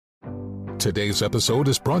Today's episode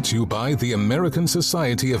is brought to you by the American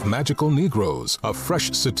Society of Magical Negroes, a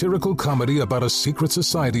fresh satirical comedy about a secret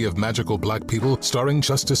society of magical black people starring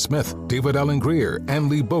Justice Smith, David Alan Grier, Ann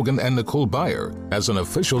Lee Bogan, and Nicole Byer. As an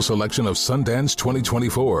official selection of Sundance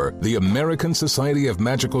 2024, the American Society of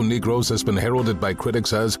Magical Negroes has been heralded by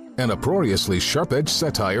critics as an uproariously sharp-edged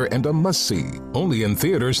satire and a must-see. Only in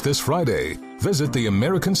theaters this Friday. Visit the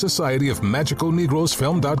American Society of Magical Negroes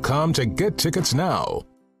Film.com to get tickets now.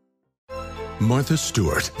 Martha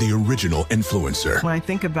Stewart, the original influencer. When I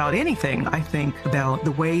think about anything, I think about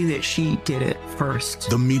the way that she did it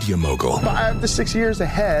first. The media mogul. 5 to 6 years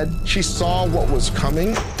ahead, she saw what was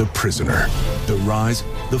coming. The prisoner. The rise,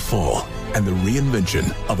 the fall, and the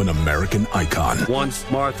reinvention of an American icon. Once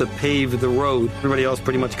Martha paved the road, everybody else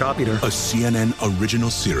pretty much copied her. A CNN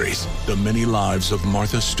original series, The Many Lives of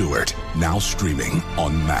Martha Stewart, now streaming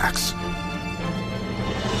on Max.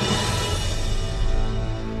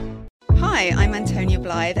 Hi, I'm Antonia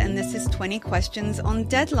Blythe, and this is 20 Questions on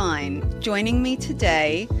Deadline. Joining me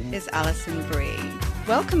today is Alison Brie.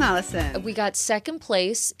 Welcome, Alison. We got second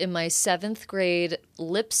place in my 7th grade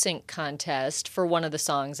lip sync contest for one of the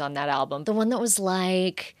songs on that album. The one that was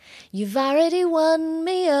like, "You've already won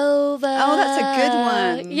me over." Oh, that's a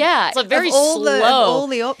good one. Yeah. It's a very slow. Of all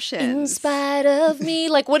the options. In spite of me.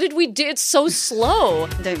 Like, what did we do? It's so slow.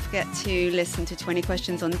 Don't forget to listen to 20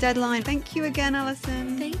 Questions on Deadline. Thank you again,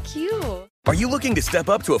 Alison. Thank you. Are you looking to step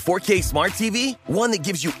up to a 4K smart TV? One that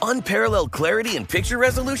gives you unparalleled clarity and picture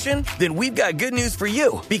resolution? Then we've got good news for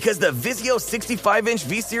you, because the Vizio 65-inch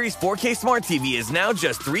V-Series 4K smart TV is now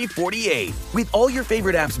just $348. With all your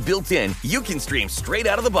favorite apps built in, you can stream straight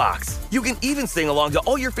out of the box. You can even sing along to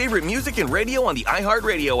all your favorite music and radio on the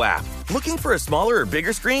iHeartRadio app. Looking for a smaller or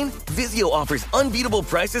bigger screen? Vizio offers unbeatable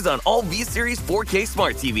prices on all V-Series 4K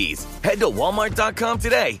smart TVs. Head to Walmart.com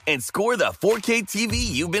today and score the 4K TV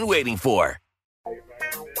you've been waiting for.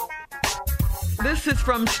 This is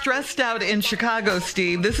from Stressed Out in Chicago,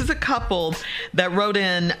 Steve. This is a couple that wrote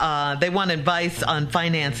in, they want advice on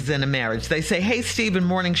finances in a marriage. They say, "Hey, Steve and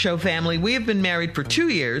Morning Show family, we have been married for 2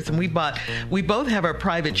 years, and we both have our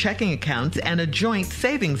private checking accounts and a joint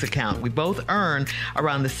savings account. We both earn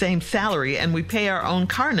around the same salary, and we pay our own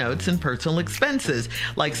car notes and personal expenses,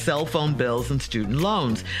 like cell phone bills and student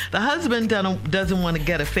loans. The husband doesn't want to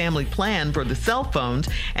get a family plan for the cell phones,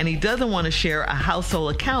 and he doesn't want to share a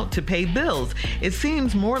household account to pay bills. It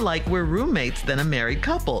seems more like we're roommates than a married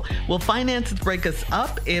couple. Will finances break us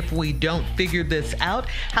up if we don't figure this out?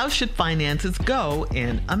 How should finances go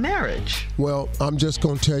in a marriage?" Well, I'm just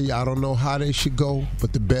going to tell you, I don't know how they should go,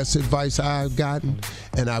 but the best advice I've gotten,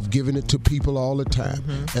 and I've given it to people all the time,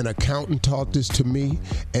 an accountant taught this to me,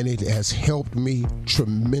 and it has helped me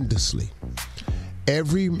tremendously.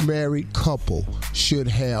 Every married couple should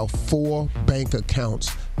have 4 bank accounts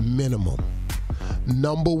minimum.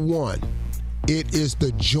 Number 1, it is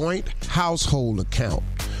the joint household account,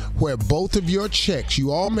 where both of your checks,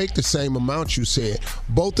 you all make the same amount, you said,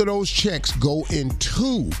 both of those checks go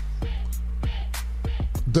into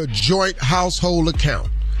the joint household account.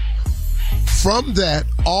 From that,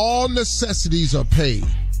 all necessities are paid.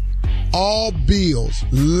 All bills,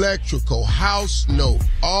 electrical, house note,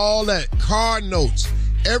 all that, car notes,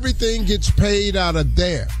 everything gets paid out of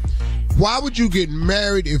there. Why would you get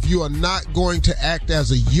married if you are not going to act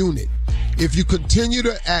as a unit? If you continue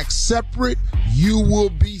to act separate, you will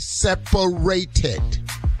be separated.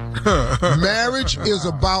 Marriage is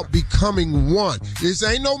about becoming one. This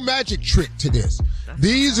ain't no magic trick to this.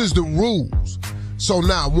 These is the rules. So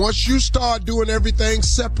now, once you start doing everything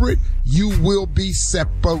separate, you will be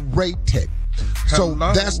separated. So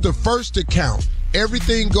that's the first account.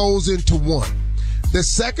 Everything goes into one. The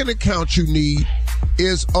second account you need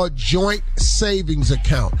is a joint savings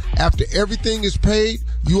account. After everything is paid,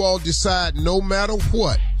 you all decide, no matter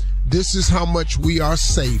what, this is how much we are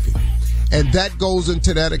saving. And that goes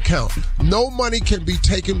into that account. No money can be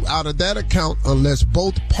taken out of that account unless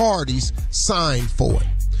both parties sign for it.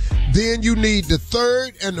 Then you need the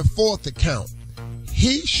third and the fourth account.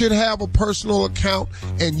 He should have a personal account,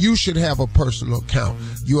 and you should have a personal account.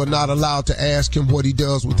 You are not allowed to ask him what he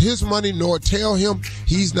does with his money, nor tell him.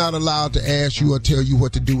 He's not allowed to ask you or tell you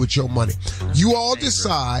what to do with your money. You all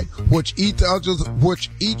decide which each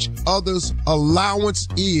other's allowance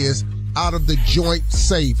is out of the joint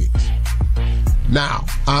savings. Now,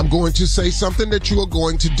 I'm going to say something that you are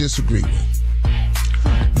going to disagree with.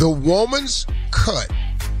 The woman's cut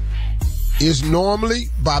is normally,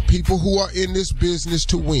 by people who are in this business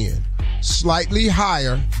to win, slightly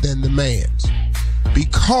higher than the man's,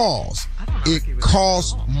 because it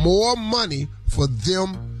costs more money for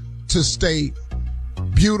them to stay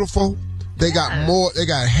beautiful, They got more. They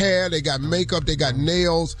got hair. They got makeup. They got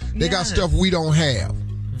nails. They got stuff we don't have.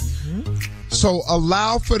 So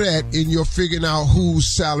allow for that in your figuring out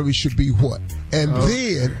whose salary should be what. And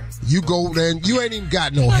then you go there and you ain't even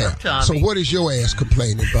got no hair. So what is your ass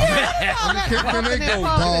complaining about? Can they go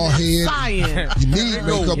bald head? You need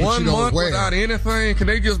makeup, but you don't wear. Without anything? Can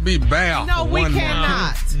they just be bare? No, we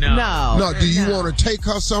cannot. No. Do you want to take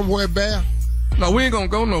her somewhere bare? No, we ain't gonna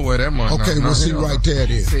go nowhere that much. Okay, well, see right there it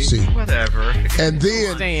is. See. Whatever. And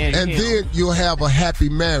then you'll have a happy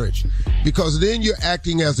marriage because then you're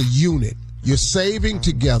acting as a unit. You're saving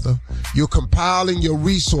together. You're compiling your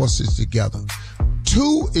resources together.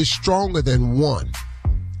 2 is stronger than 1.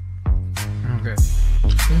 Okay.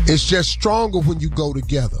 It's just stronger when you go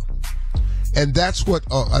together. And that's what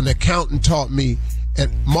an accountant taught me.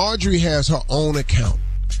 And Marjorie has her own account.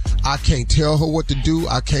 I can't tell her what to do.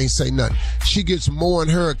 I can't say nothing. She gets more in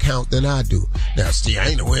her account than I do. Now, Steve, I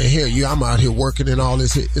ain't nowhere here. I'm out here working and all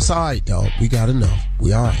this. It's all right, dog. We got enough.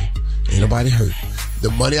 We all right. Ain't nobody hurt. The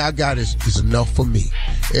money I got is enough for me.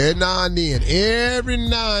 Every now and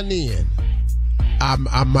then,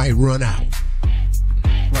 I might run out.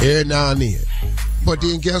 Every now and then. But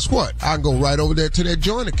then guess what? I can go right over there to that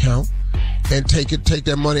joint account and take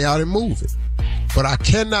that money out and move it. But I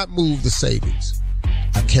cannot move the savings.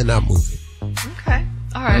 I cannot move it. Okay.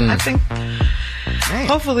 All right. I think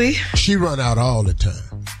hopefully. She run out all the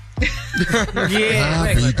time.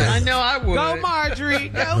 Yeah. I know I would. Go, Marjorie.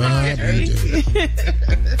 Go, Marjorie.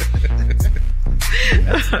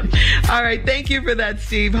 All right. Thank you for that,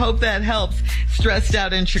 Steve. Hope that helps. Stressed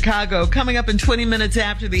out in Chicago. Coming up in 20 minutes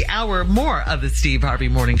after the hour, more of the Steve Harvey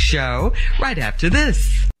Morning Show right after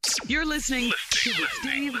this. You're listening to the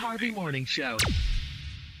Steve Harvey Morning Show.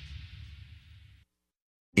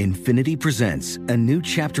 Infiniti presents a new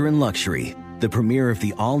chapter in luxury, the premiere of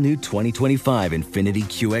the all-new 2025 Infiniti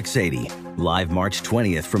QX80, live March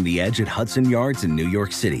 20th from the Edge at Hudson Yards in New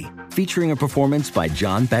York City, featuring a performance by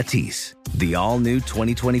John Batiste. The all-new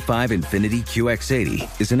 2025 Infiniti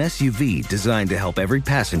QX80 is an SUV designed to help every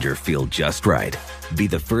passenger feel just right. Be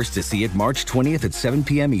the first to see it March 20th at 7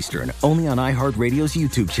 p.m. Eastern, only on iHeartRadio's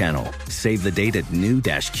YouTube channel. Save the date at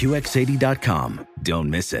new-QX80.com. Don't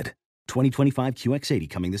miss it. 2025 QX80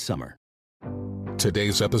 coming this summer.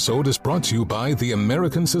 Today's episode is brought to you by the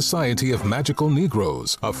American Society of Magical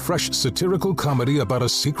Negroes, a fresh satirical comedy about a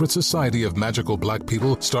secret society of magical black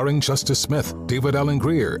people starring Justice Smith, David Allen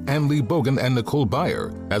Greer, Ann Lee Bogan, and Nicole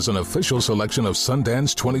Byer. As an official selection of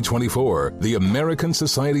Sundance 2024, the American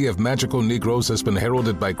Society of Magical Negroes has been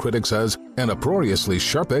heralded by critics as an uproariously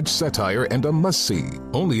sharp-edged satire and a must-see.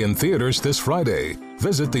 Only in theaters this Friday.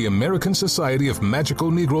 Visit the American Society of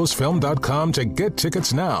Magical Negroes Film.com to get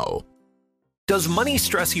tickets now. Does money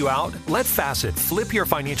stress you out? Let Facet flip your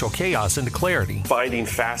financial chaos into clarity. Finding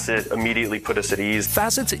Facet immediately put us at ease.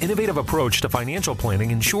 Facet's innovative approach to financial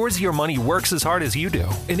planning ensures your money works as hard as you do,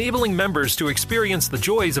 enabling members to experience the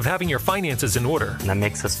joys of having your finances in order. And that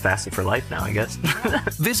makes us Facet for life now, I guess.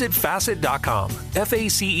 Visit Facet.com,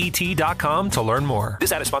 FACET.com to learn more.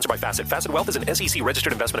 This ad is sponsored by Facet. Facet Wealth is an SEC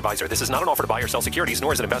registered investment advisor. This is not an offer to buy or sell securities,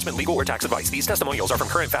 nor is it investment, legal, or tax advice. These testimonials are from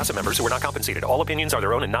current Facet members who are not compensated. All opinions are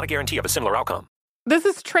their own and not a guarantee of a similar outcome. This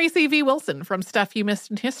is Tracy V. Wilson from Stuff You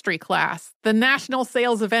Missed in History class. The national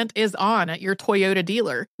sales event is on at your Toyota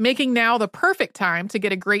dealer, making now the perfect time to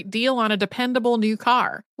get a great deal on a dependable new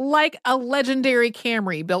car. Like a legendary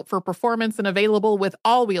Camry built for performance and available with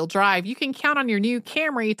all-wheel drive, you can count on your new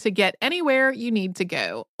Camry to get anywhere you need to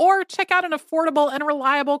go. Or check out an affordable and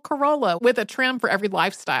reliable Corolla with a trim for every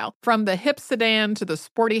lifestyle. From the hip sedan to the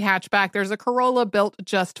sporty hatchback, there's a Corolla built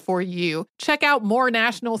just for you. Check out more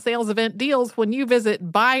national sales event deals when you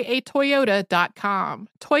visit buyatoyota.com.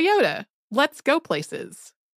 Toyota, let's go places.